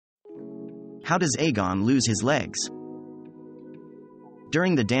How does Aegon lose his legs?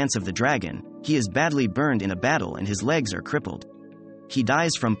 During the Dance of the Dragon, he is badly burned in a battle and his legs are crippled. He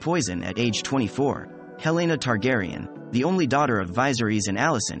dies from poison at age 24. Helaena Targaryen, the only daughter of Viserys and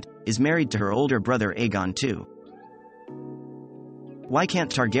Alicent, is married to her older brother Aegon II. Why can't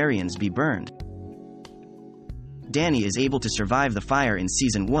Targaryens be burned? Dany is able to survive the fire in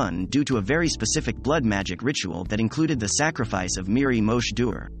Season 1 due to a very specific blood magic ritual that included the sacrifice of Miri Moshe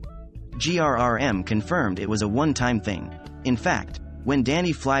Dur. GRRM confirmed it was a one-time thing. In fact, when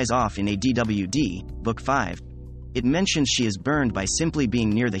Dany flies off in ADWD, Book 5, it mentions she is burned by simply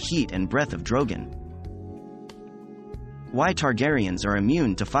being near the heat and breath of Drogon. Why Targaryens are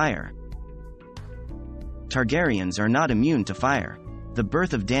immune to fire? Targaryens are not immune to fire. The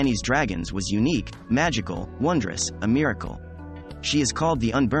birth of Dany's dragons was unique, magical, wondrous, a miracle. She is called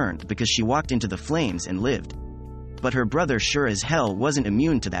the Unburned because she walked into the flames and lived. But her brother sure as hell wasn't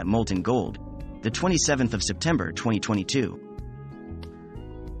immune to that molten gold. The 27th of September 2022.